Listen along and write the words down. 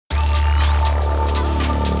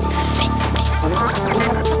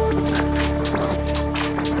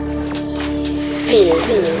Listen.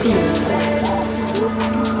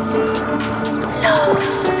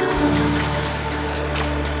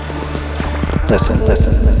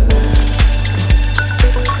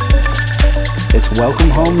 It's Welcome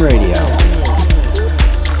Home Radio.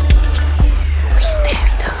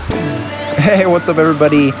 Hey, what's up,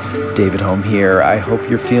 everybody? David Home here. I hope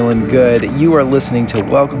you're feeling good. You are listening to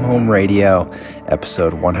Welcome Home Radio,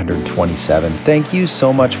 episode 127. Thank you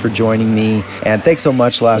so much for joining me, and thanks so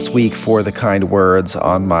much last week for the kind words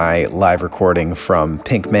on my live recording from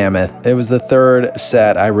Pink Mammoth. It was the third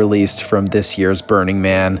set I released from this year's Burning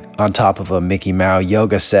Man, on top of a Mickey Mao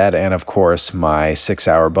yoga set, and of course my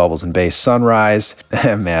 6-hour Bubbles and Bass Sunrise.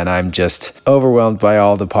 Man, I'm just overwhelmed by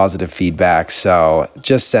all the positive feedback, so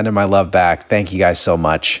just sending my love back. Thank you guys so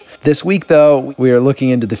much. This week, though, we are looking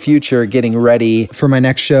into the future, getting ready for my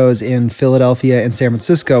next shows in Philadelphia and San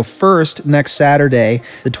Francisco. First, next Saturday,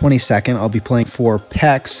 the 22nd, I'll be playing for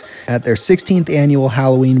PEX at their 16th annual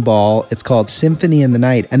Halloween ball. It's called Symphony in the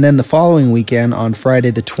Night. And then the following weekend, on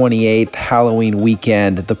Friday the 28th, Halloween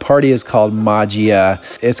weekend, the party is called Magia.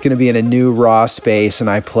 It's going to be in a new raw space, and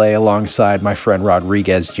I play alongside my friend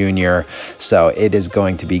Rodriguez Jr., so it is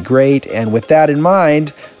going to be great. And with that in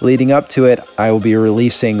mind, leading up to it, I will be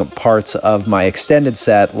releasing parts of my extended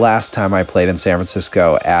set last time I played in San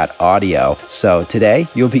Francisco at Audio. So today,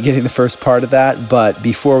 you'll be getting the first part of that. But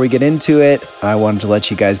before we get into it, I wanted to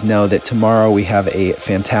let you guys know that tomorrow we have a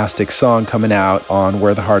fantastic song coming out on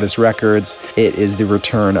Where the Heart Is Records. It is the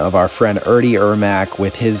return of our friend Erdy Ermac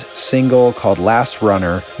with his single called Last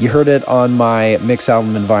Runner. You heard it on my mix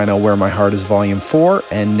album and vinyl, Where My Heart Is Volume 4,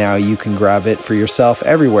 and now you can grab it for yourself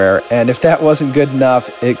everywhere. And if that wasn't good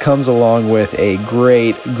enough, it comes along with a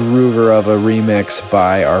great groover of a remix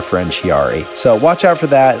by our friend Chiari. So watch out for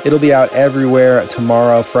that. It'll be out everywhere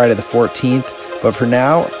tomorrow, Friday the 14th. But for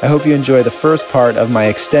now, I hope you enjoy the first part of my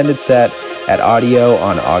extended set at Audio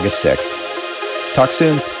on August 6th. Talk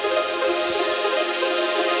soon.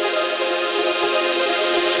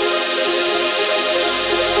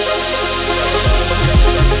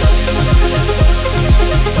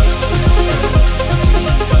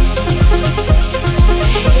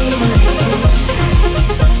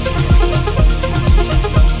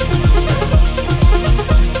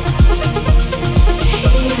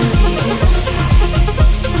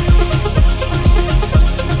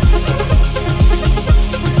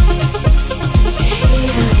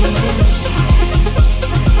 Here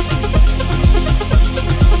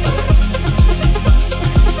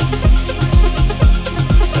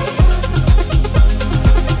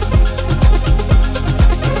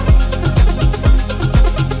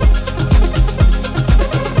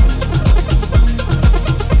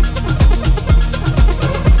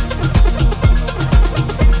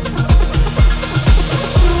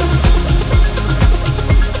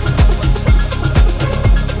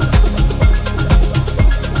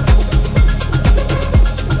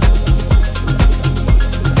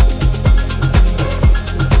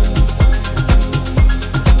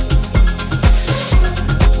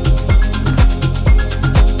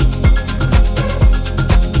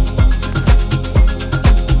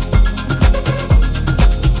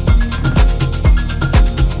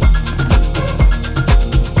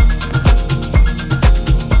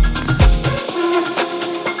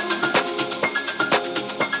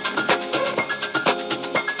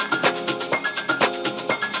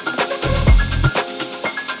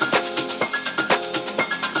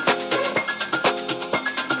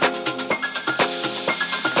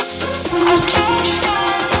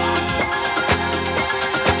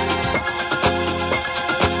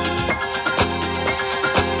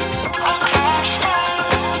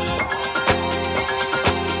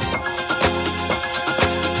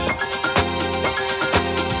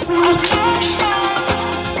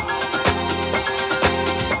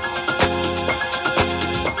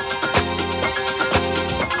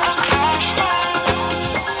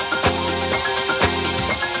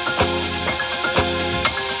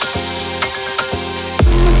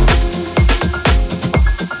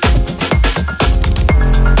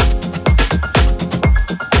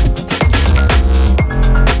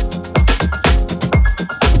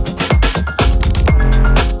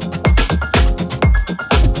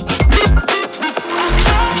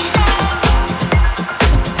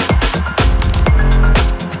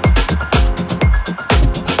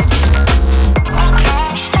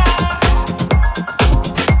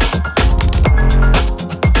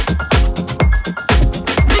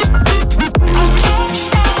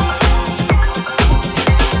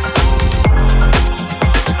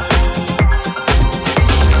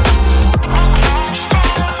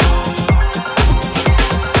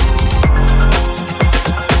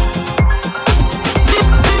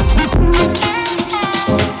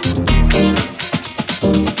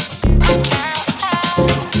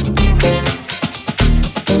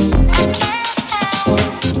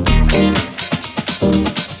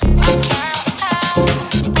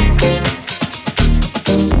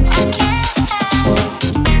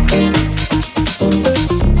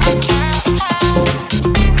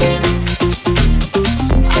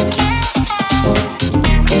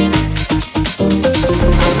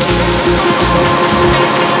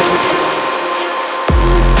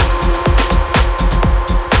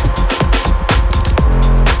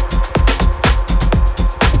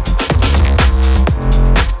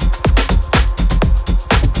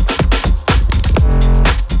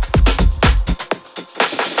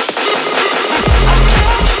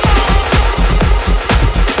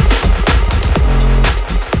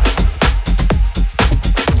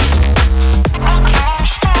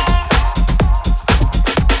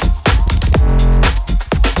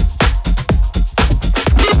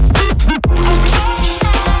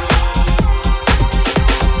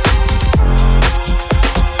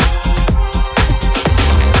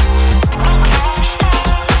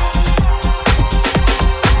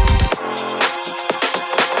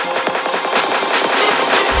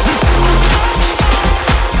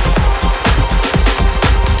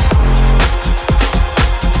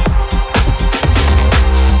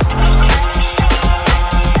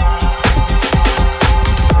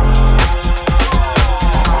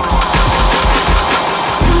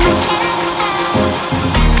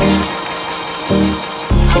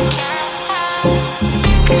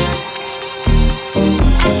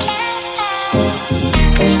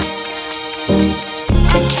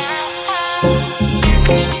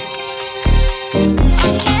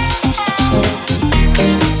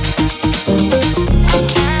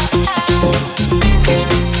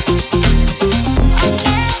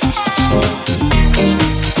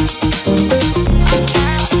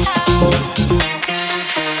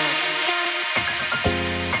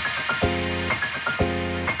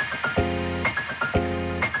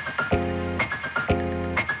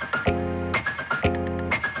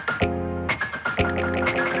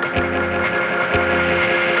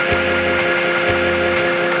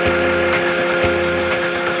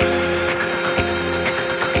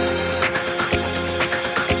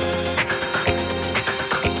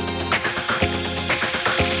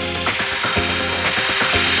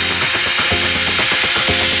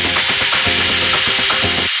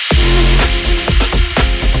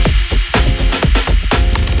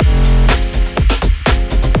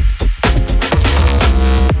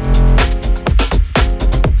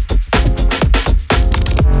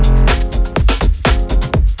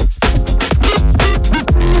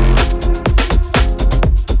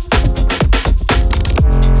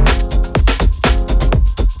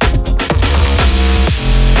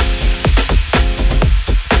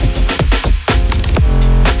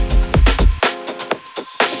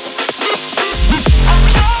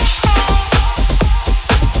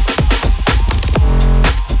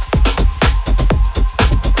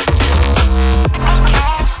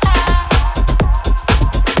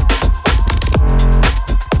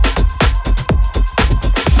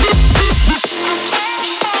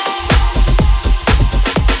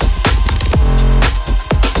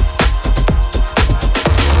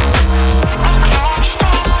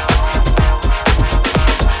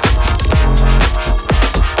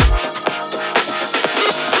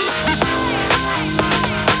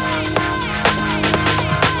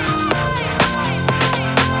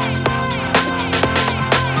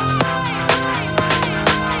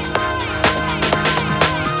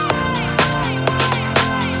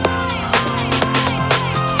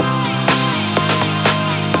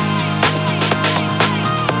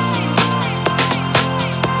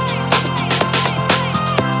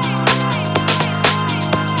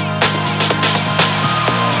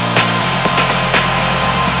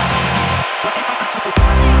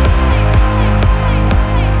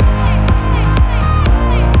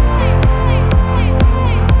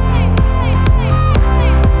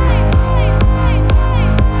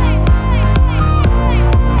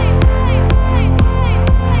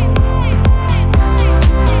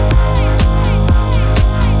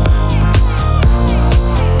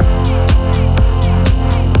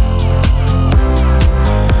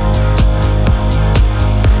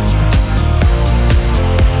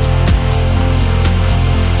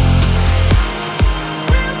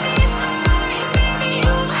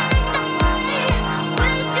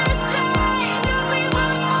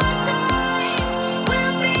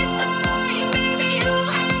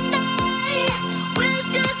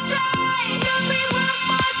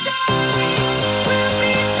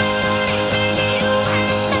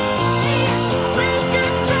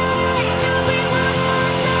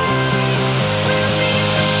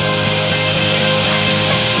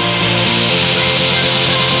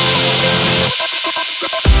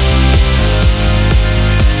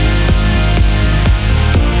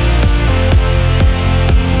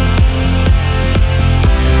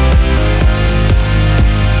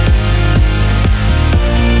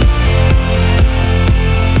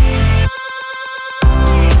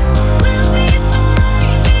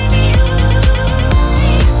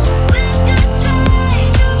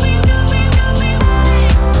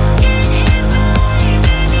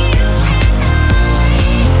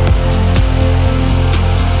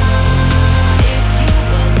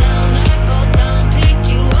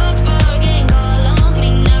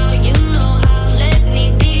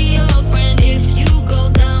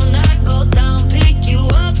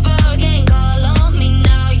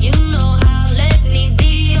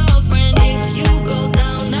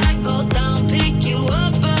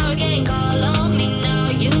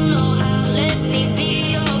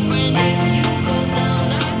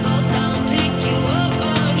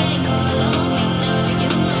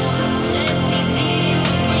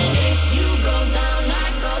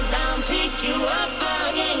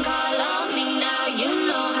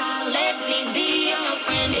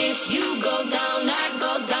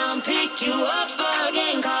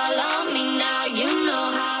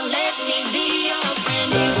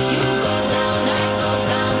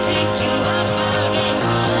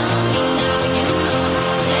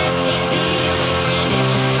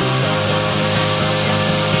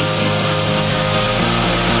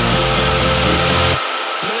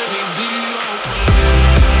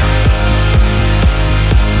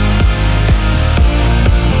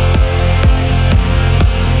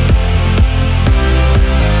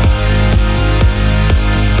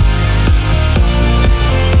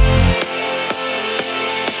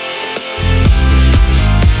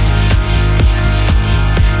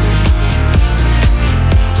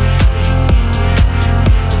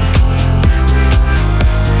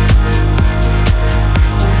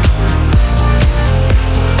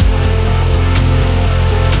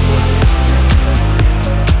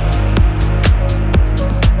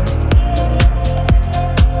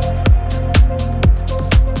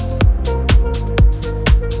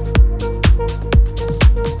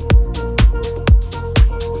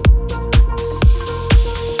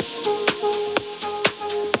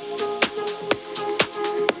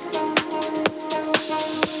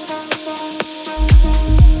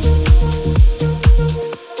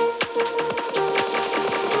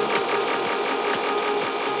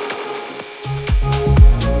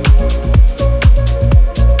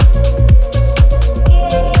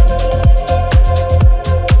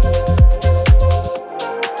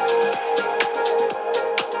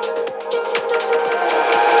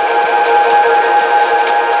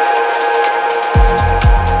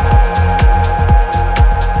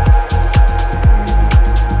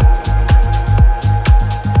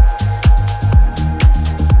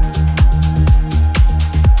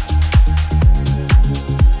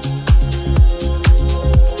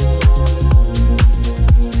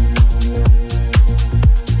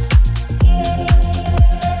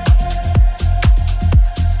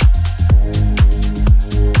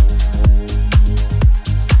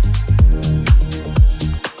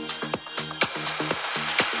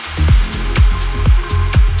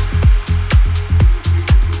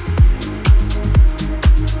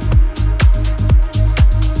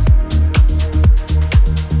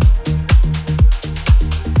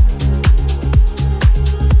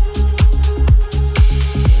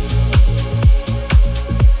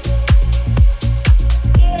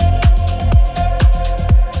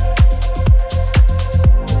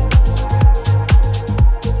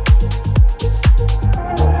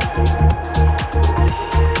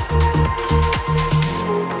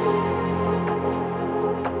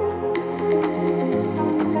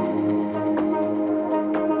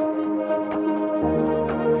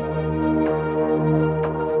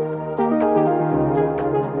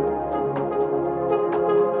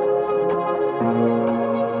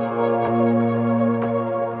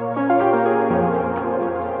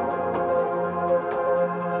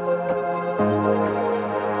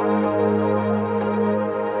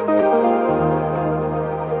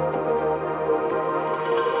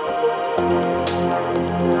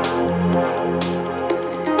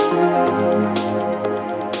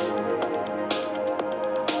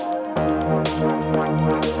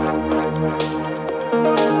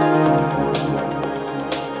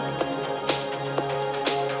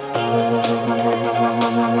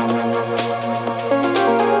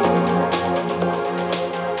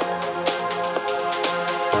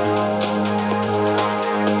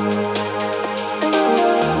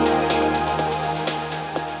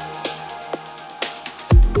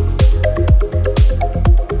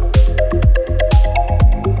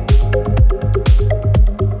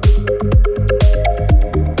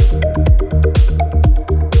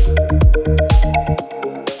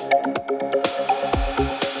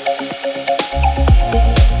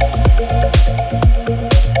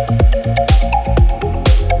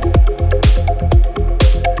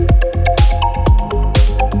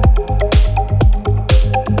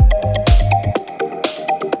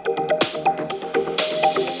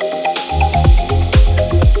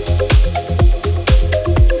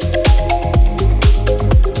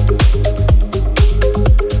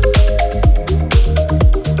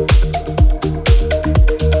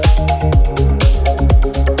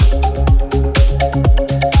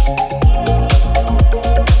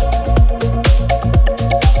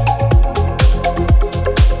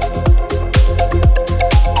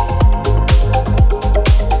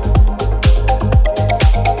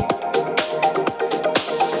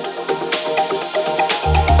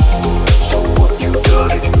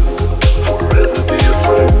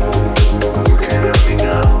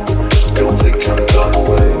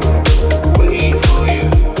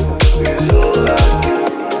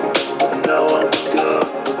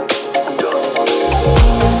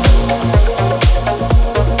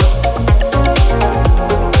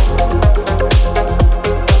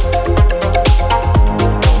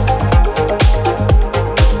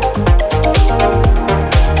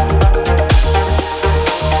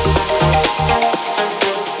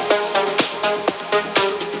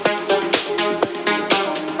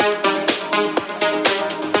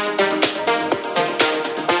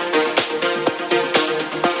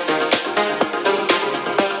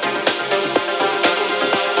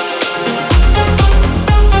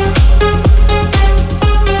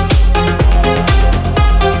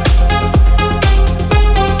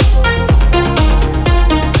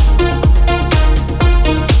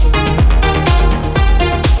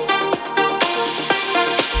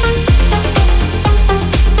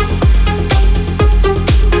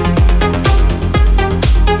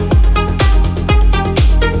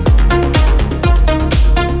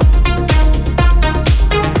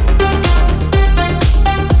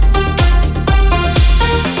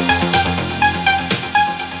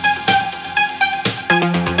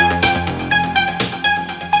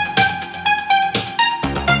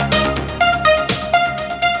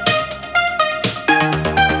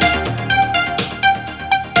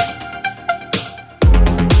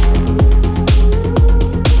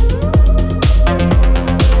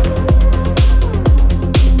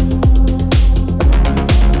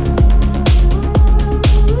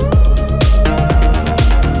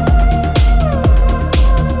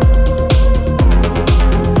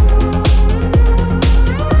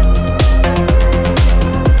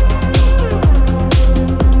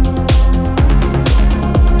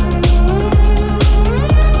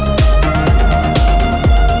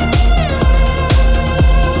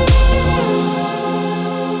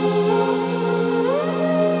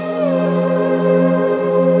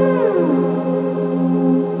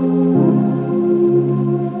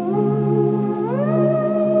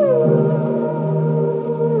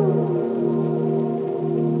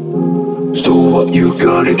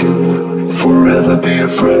gotta do, forever be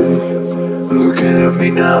afraid. Looking at me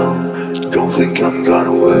now, don't think I'm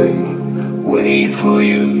gonna wait for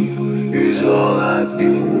you is all I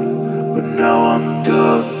did. But now I'm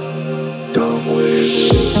done with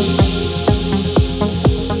it.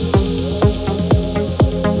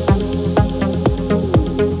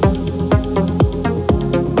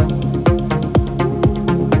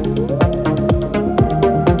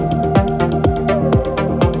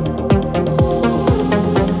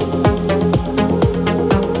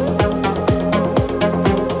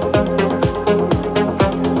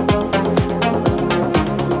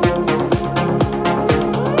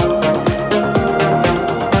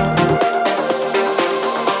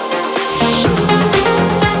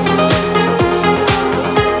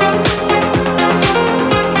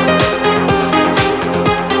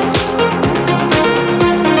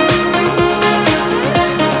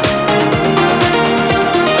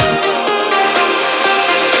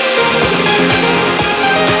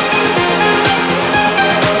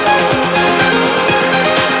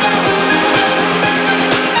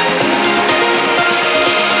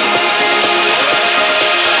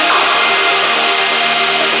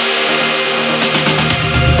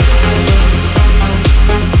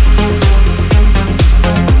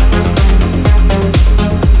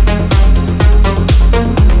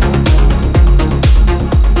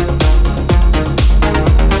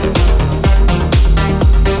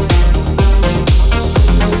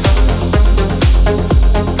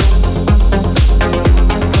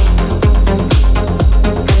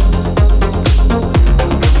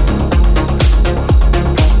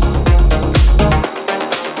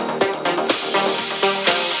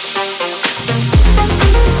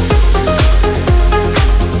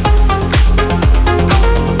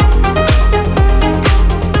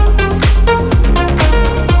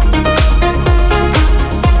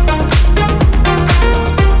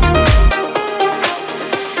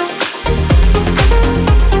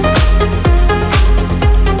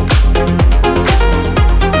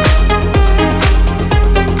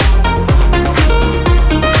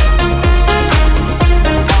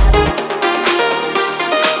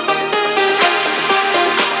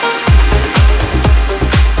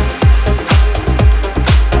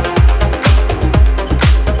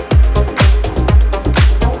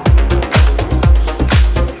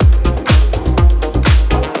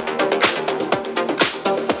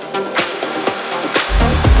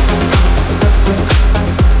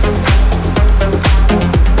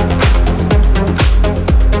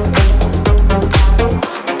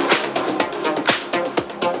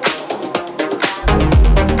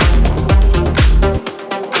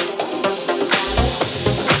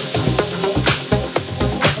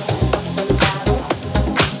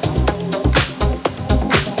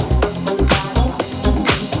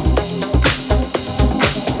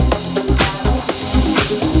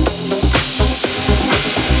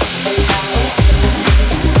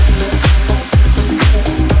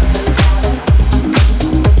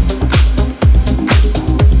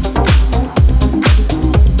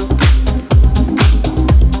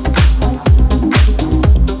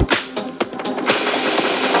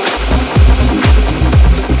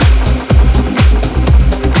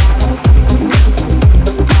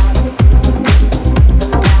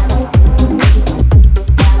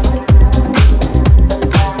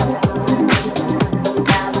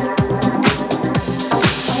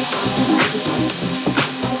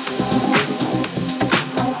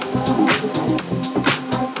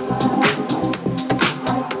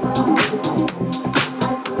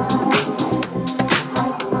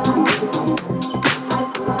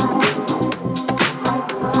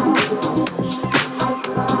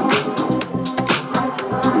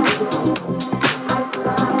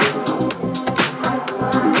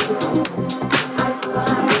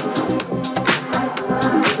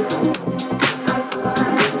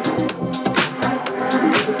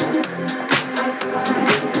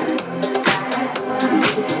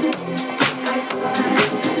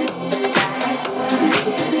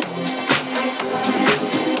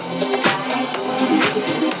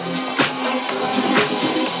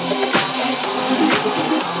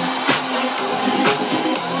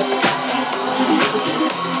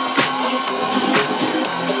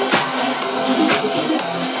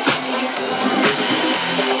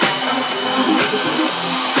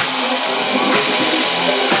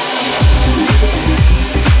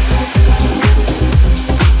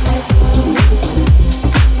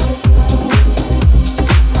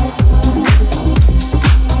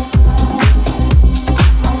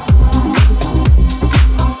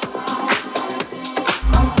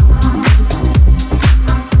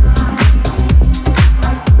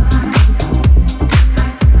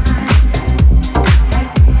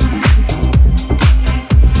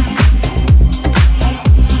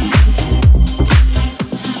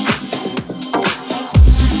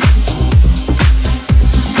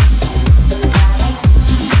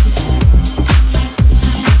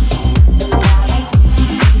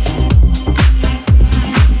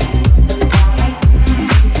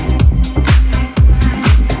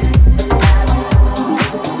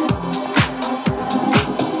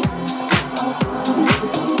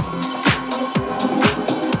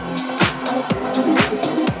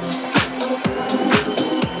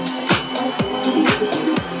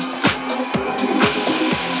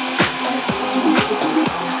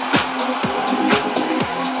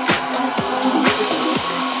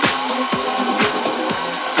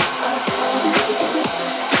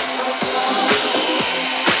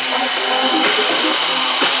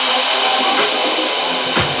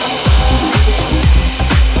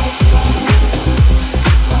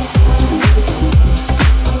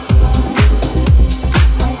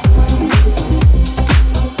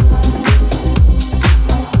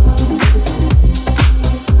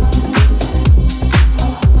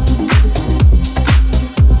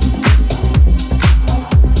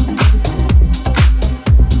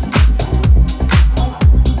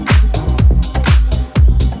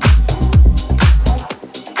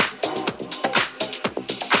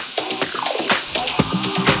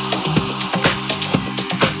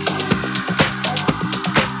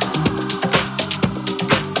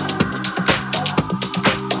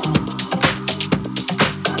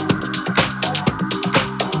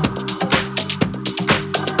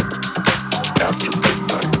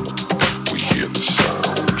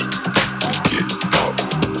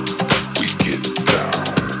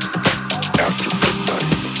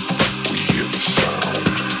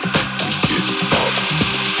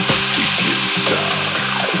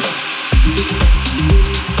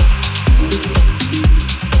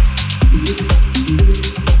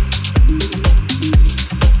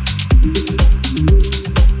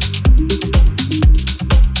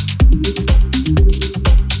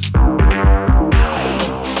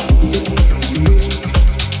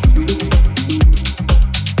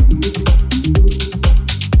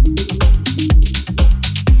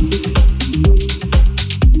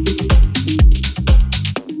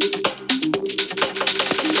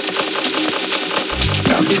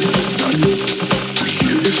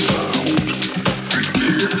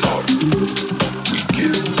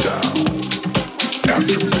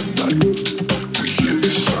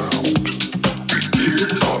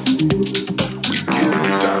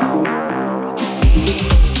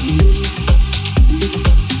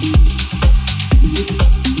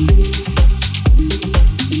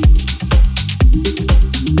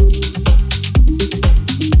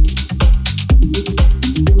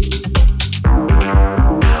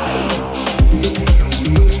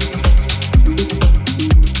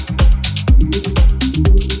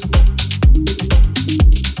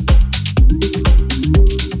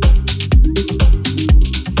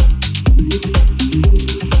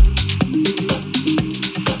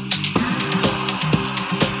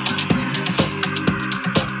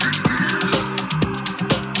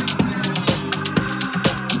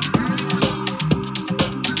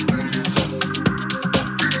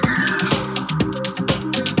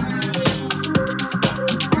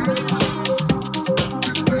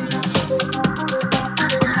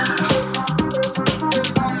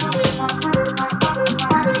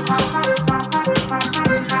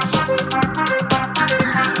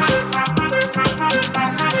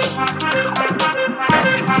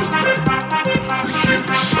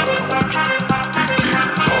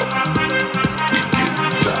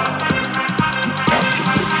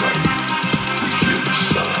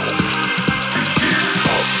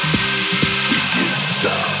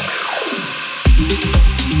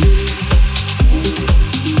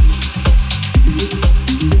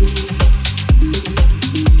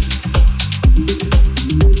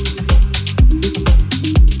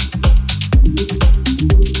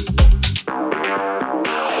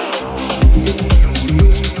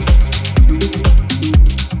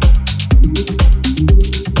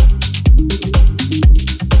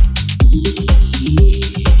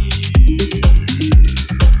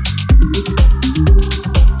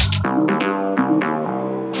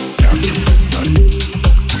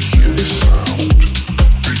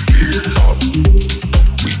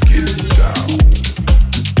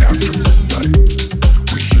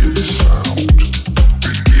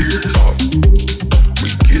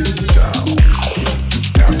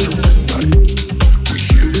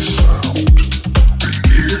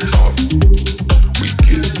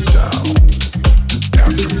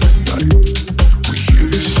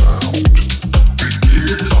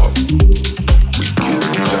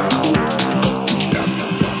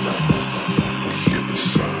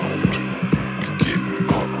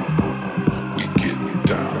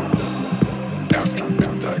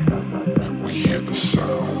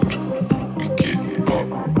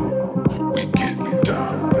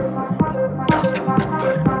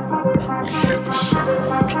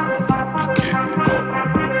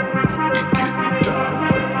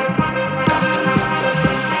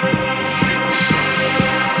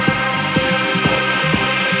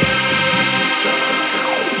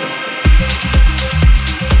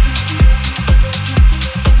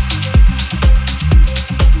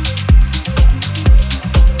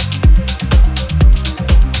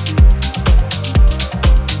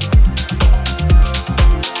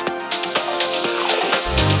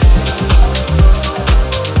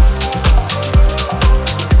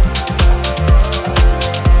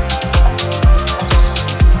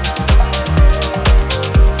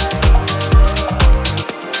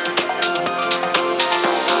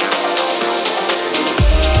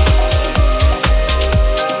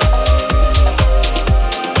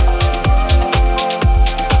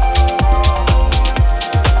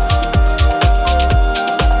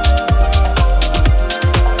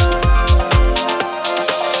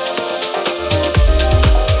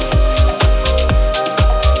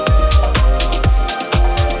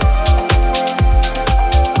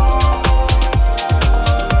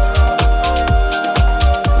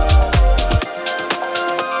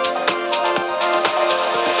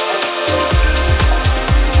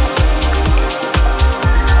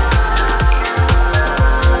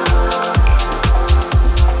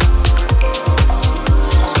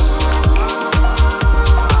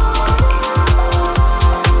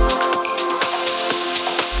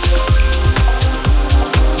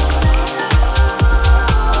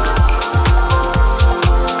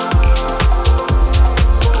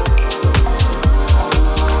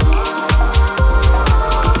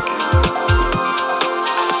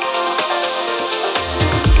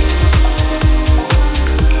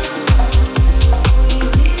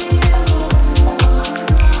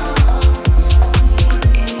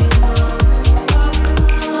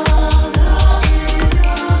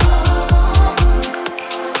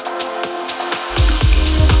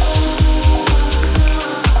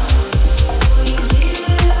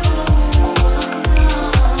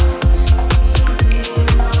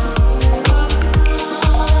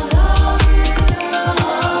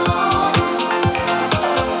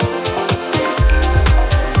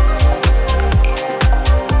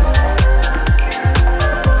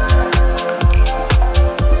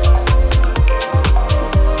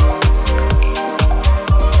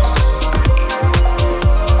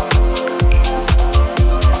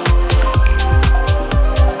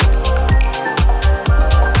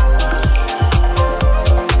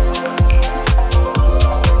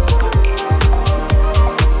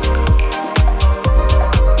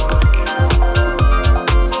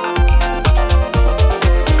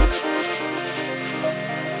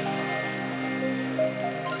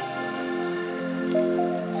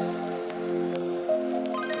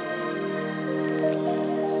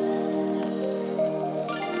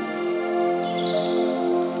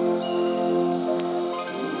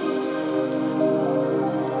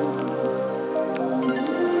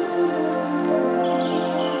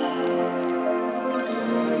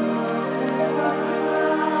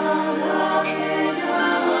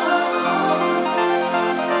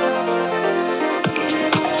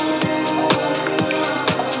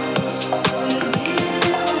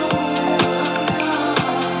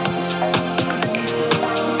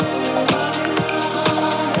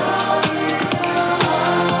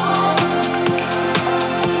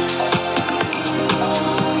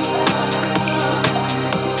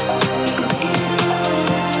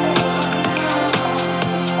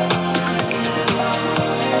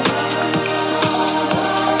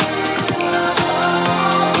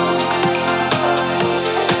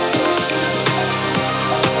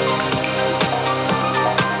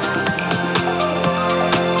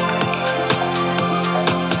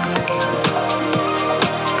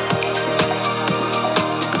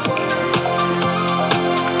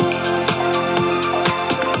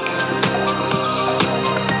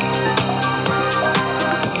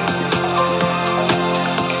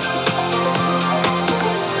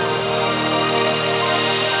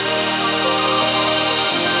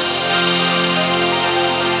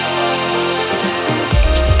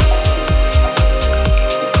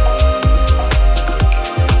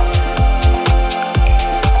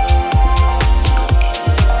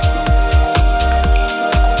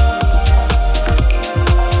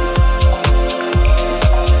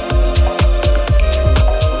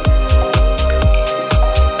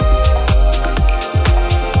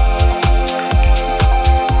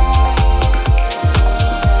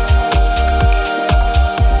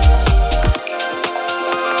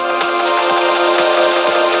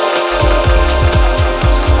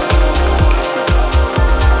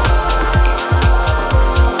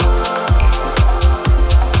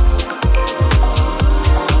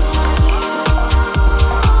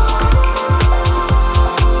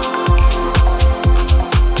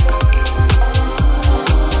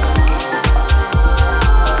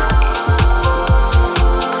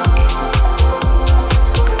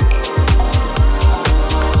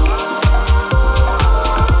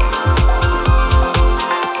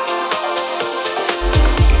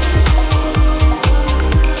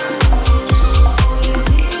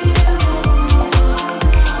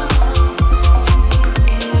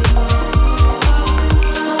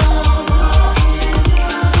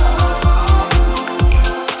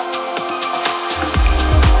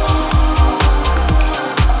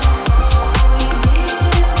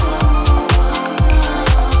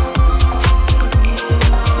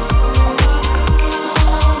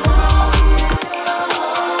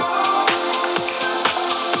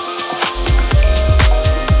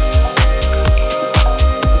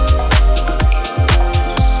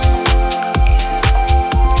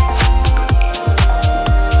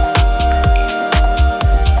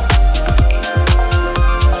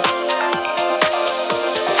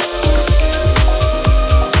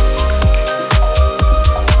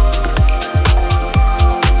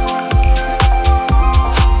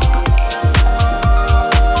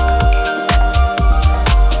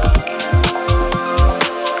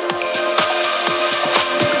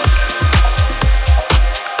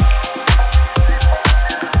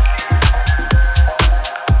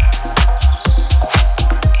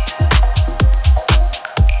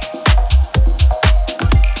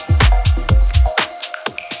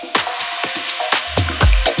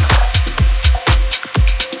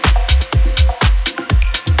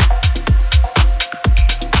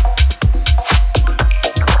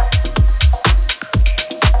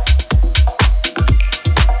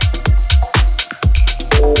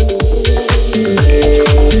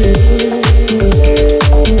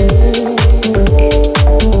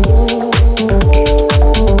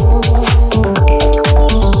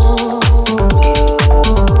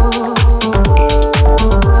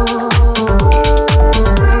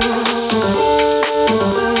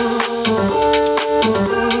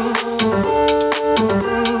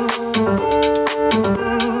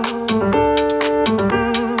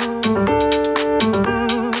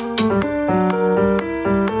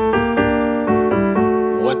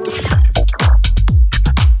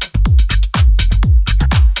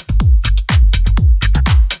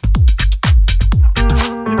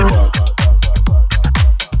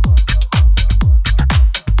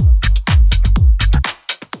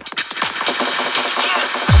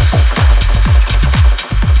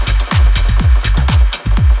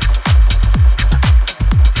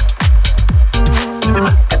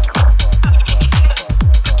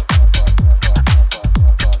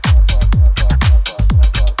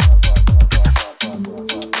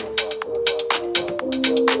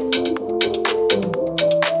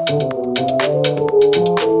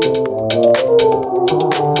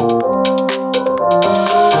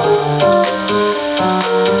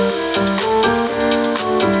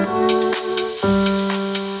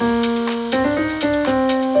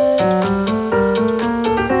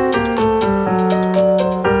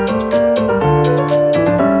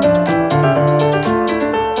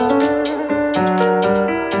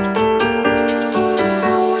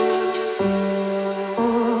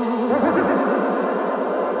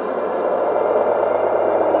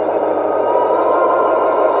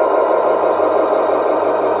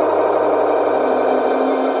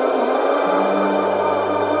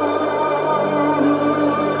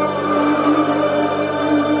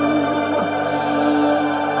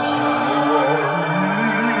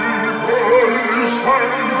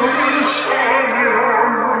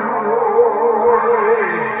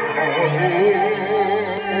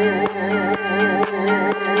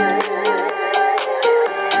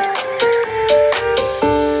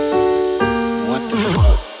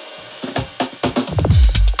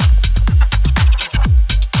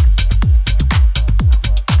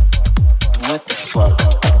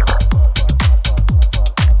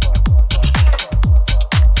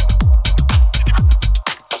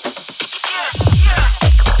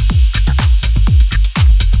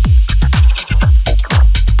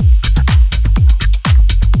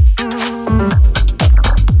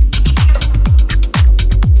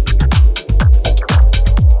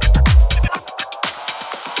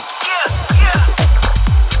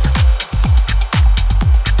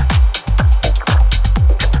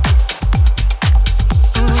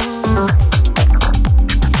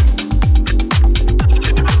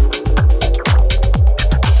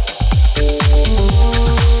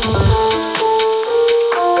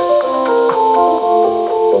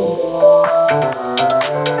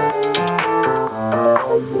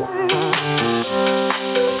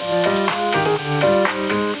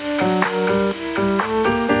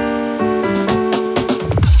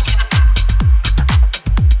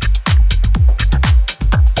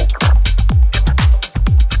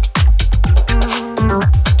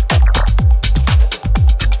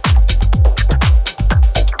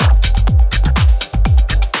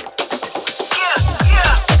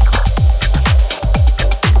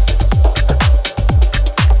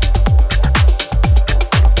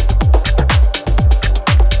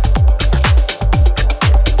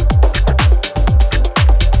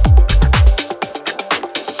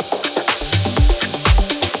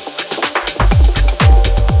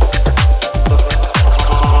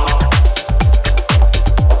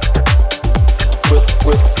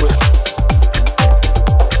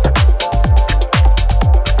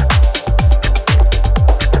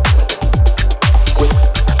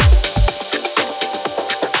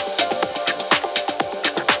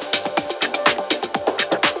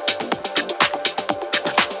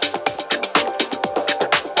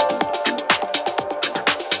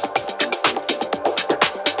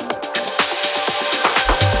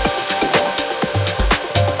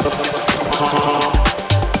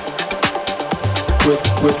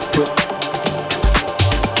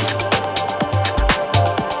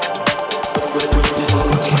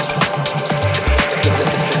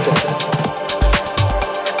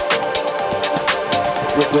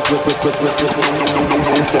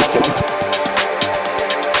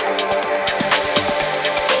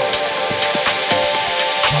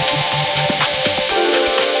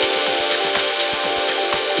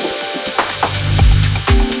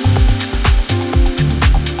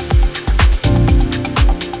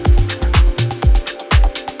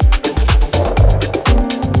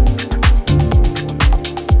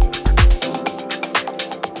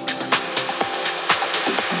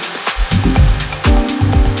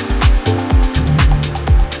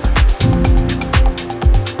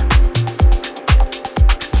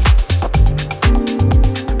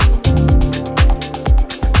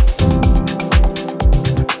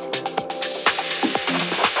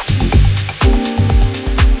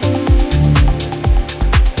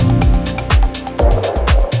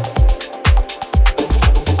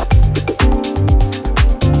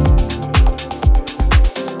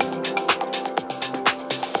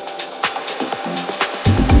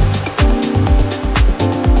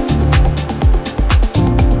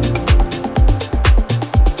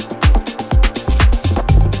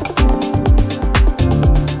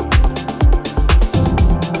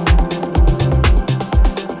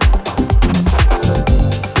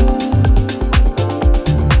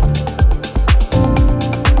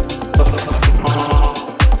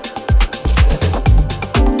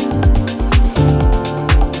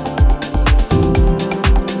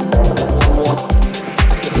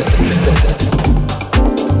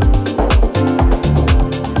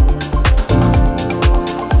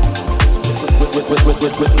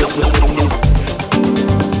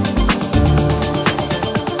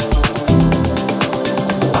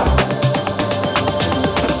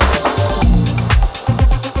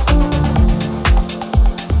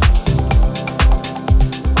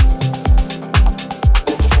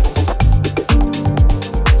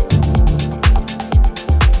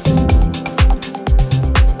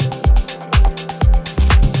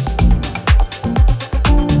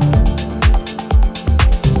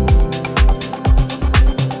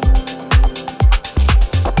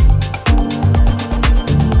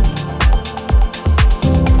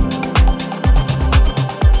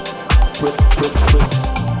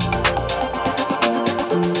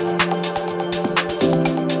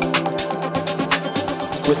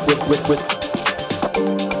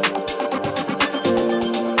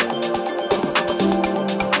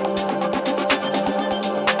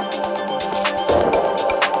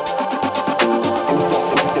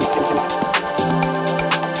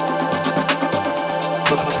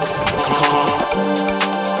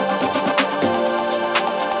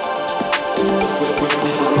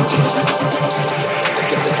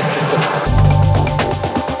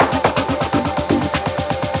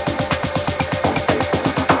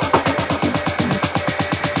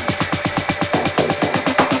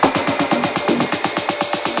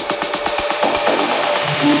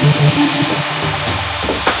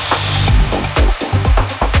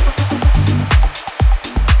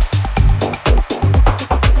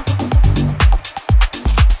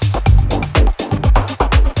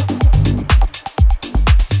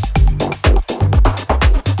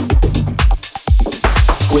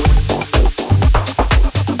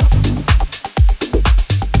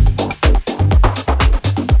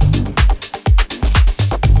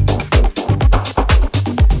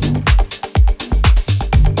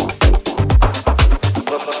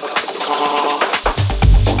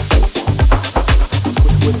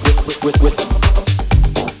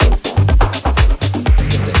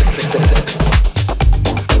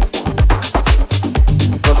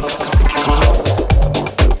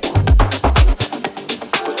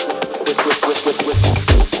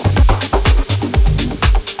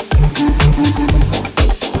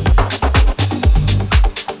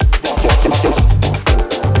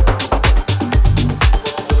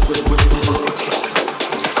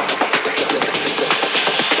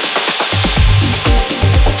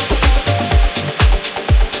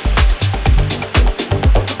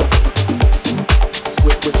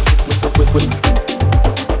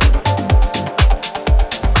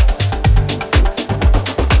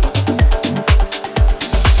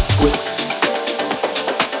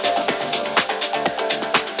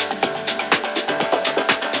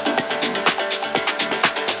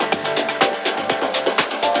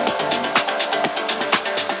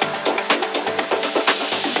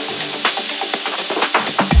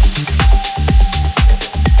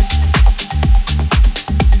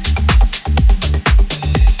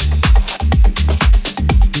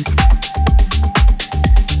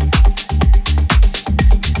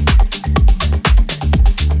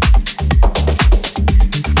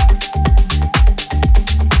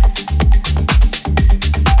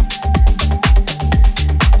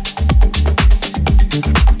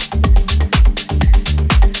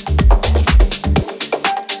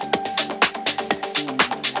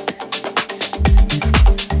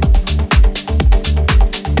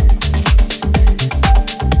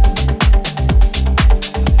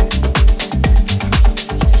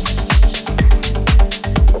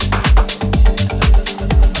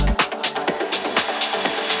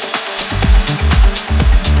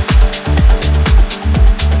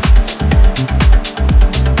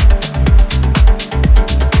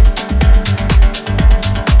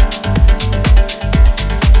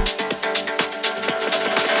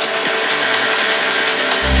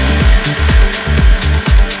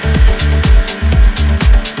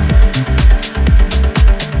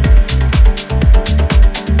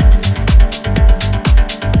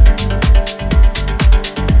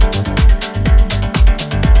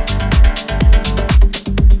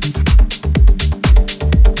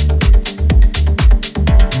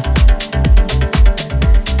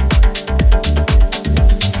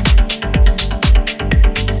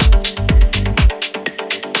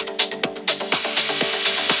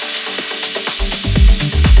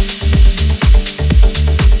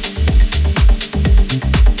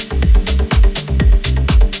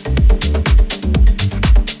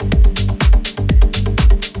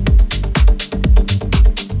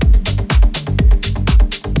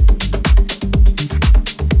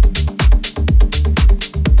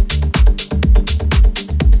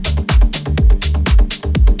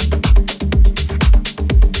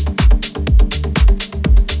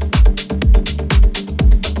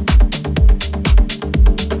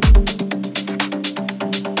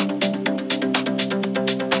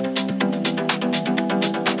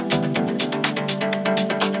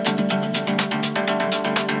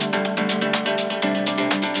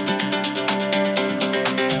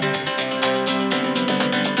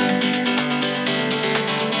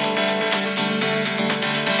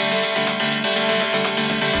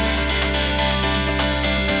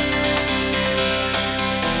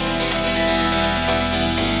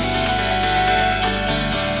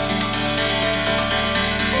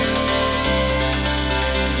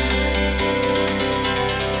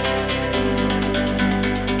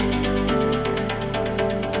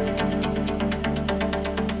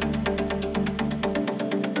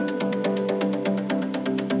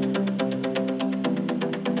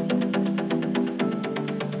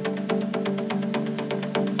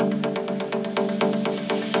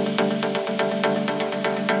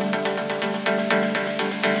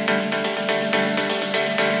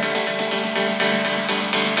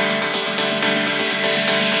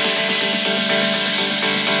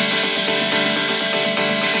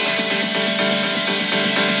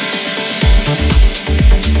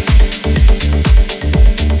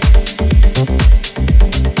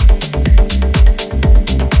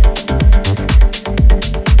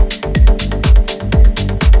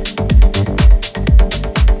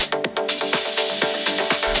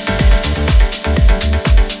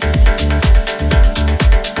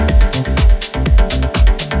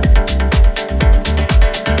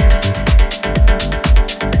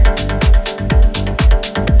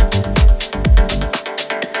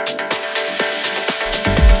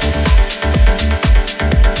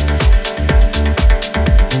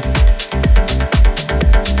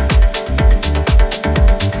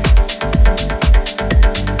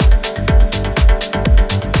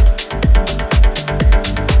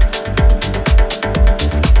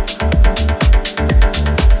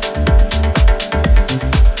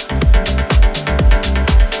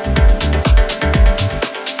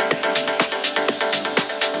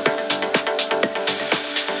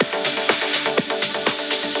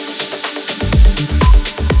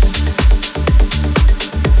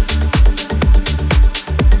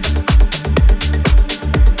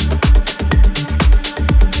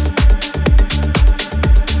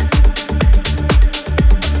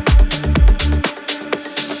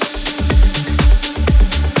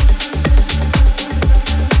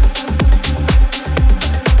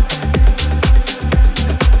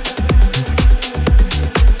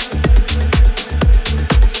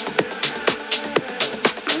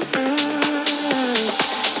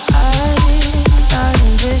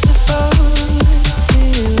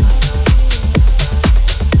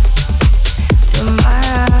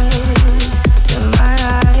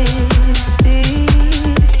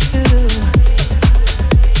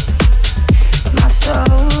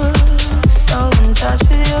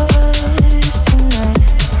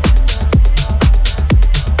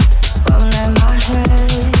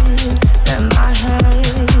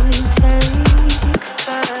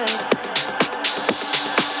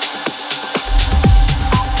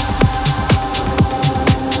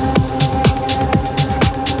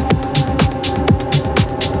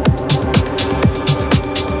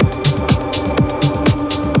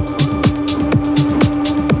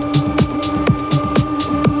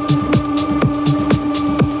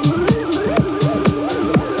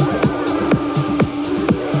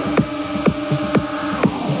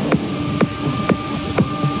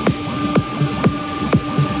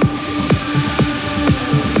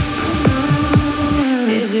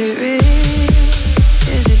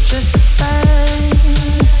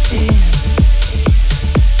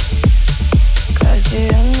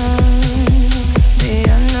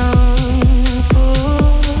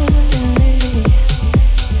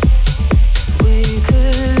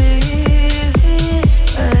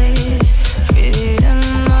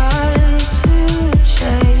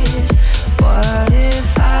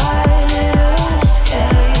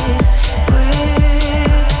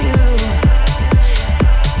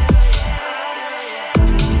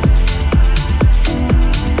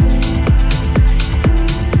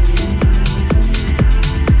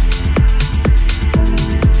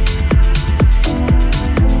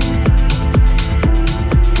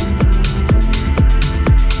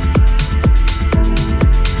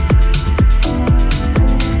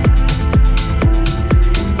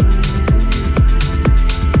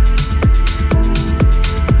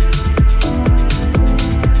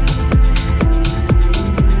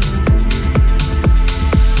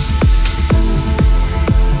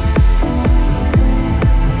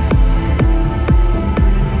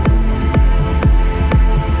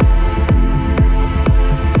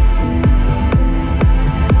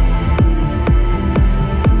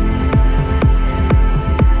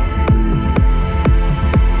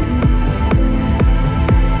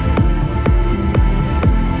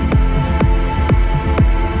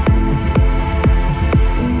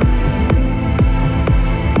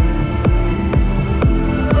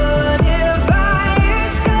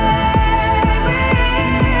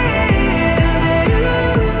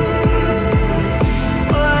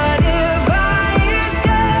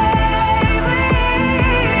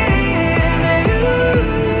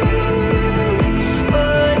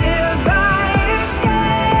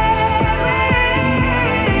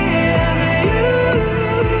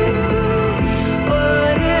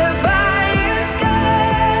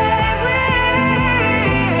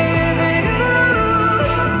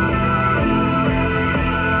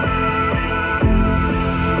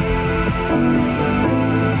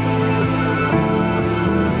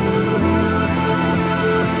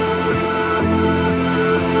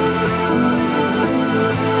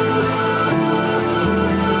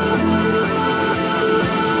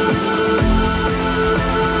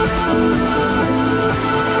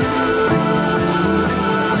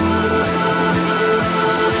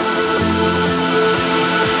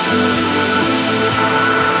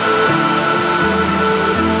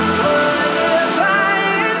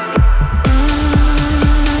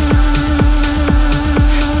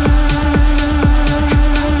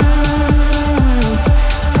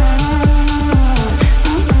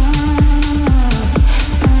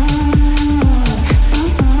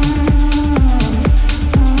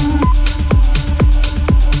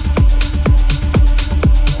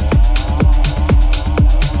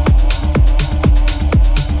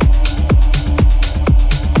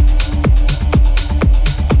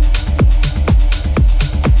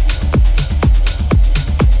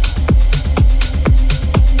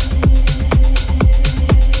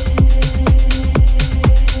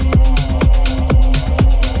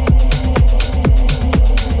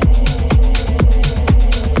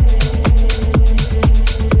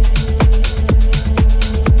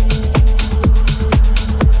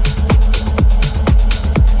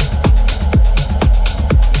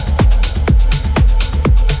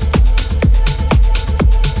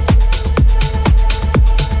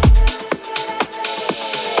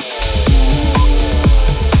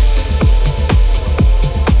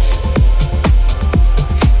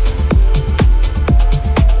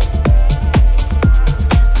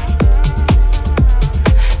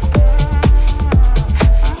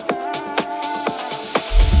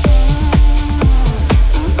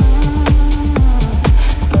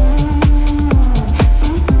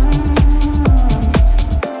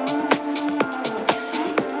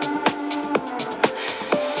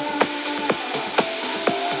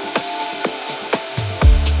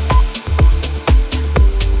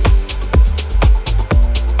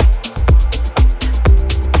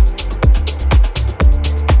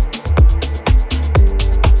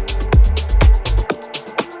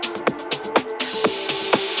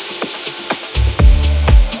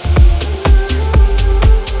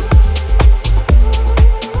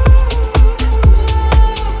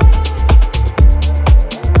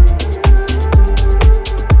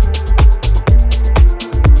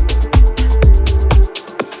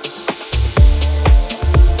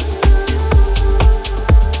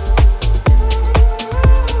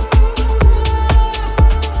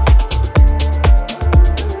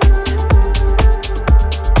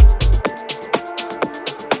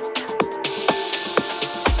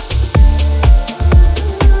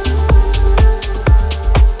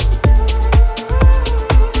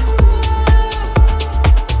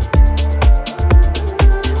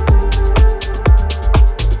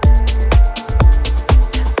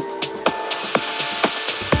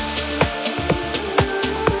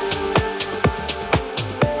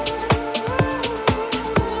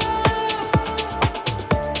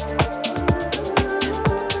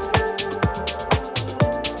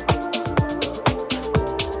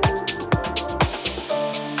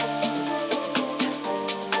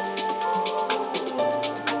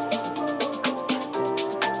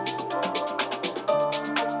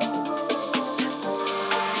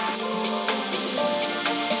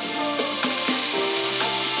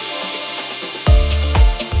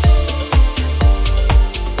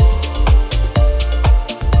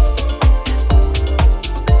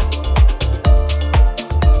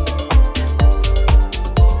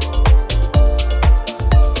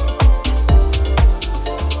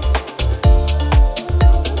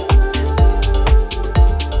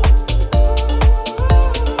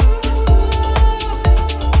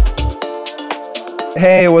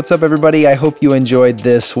 Hey, what's up, everybody? I hope you enjoyed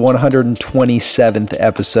this 127th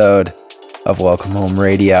episode of Welcome Home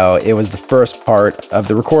Radio. It was the first part of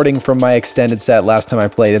the recording from my extended set last time I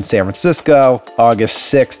played in San Francisco,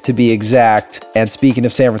 August 6th to be exact. And speaking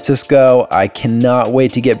of San Francisco, I cannot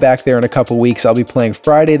wait to get back there in a couple weeks. I'll be playing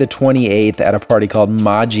Friday the 28th at a party called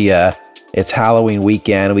Magia. It's Halloween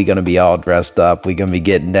weekend. We're going to be all dressed up. We're going to be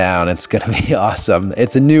getting down. It's going to be awesome.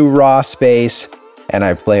 It's a new raw space, and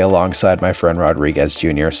I play alongside my friend Rodriguez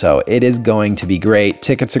Jr., so it is going to be great.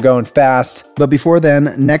 Tickets are going fast. But before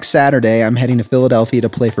then, next Saturday, I'm heading to Philadelphia to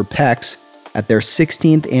play for PEX at their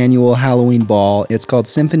 16th annual Halloween ball. It's called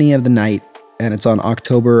Symphony of the Night, and it's on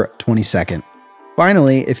October 22nd.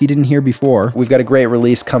 Finally, if you didn't hear before, we've got a great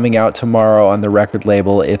release coming out tomorrow on the record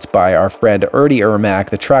label. It's by our friend Erdy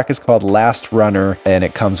Ermac. The track is called Last Runner, and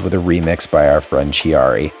it comes with a remix by our friend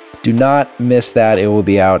Chiari. Do not miss that. It will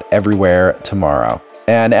be out everywhere tomorrow.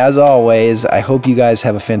 And as always, I hope you guys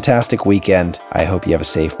have a fantastic weekend. I hope you have a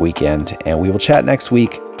safe weekend. And we will chat next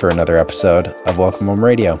week for another episode of Welcome Home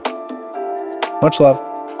Radio. Much love.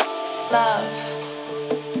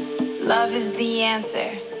 Love is the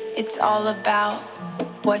answer. It's all about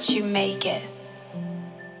what you make it.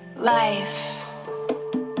 Life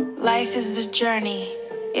is a journey.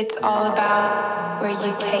 It's all about where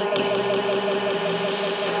you take it.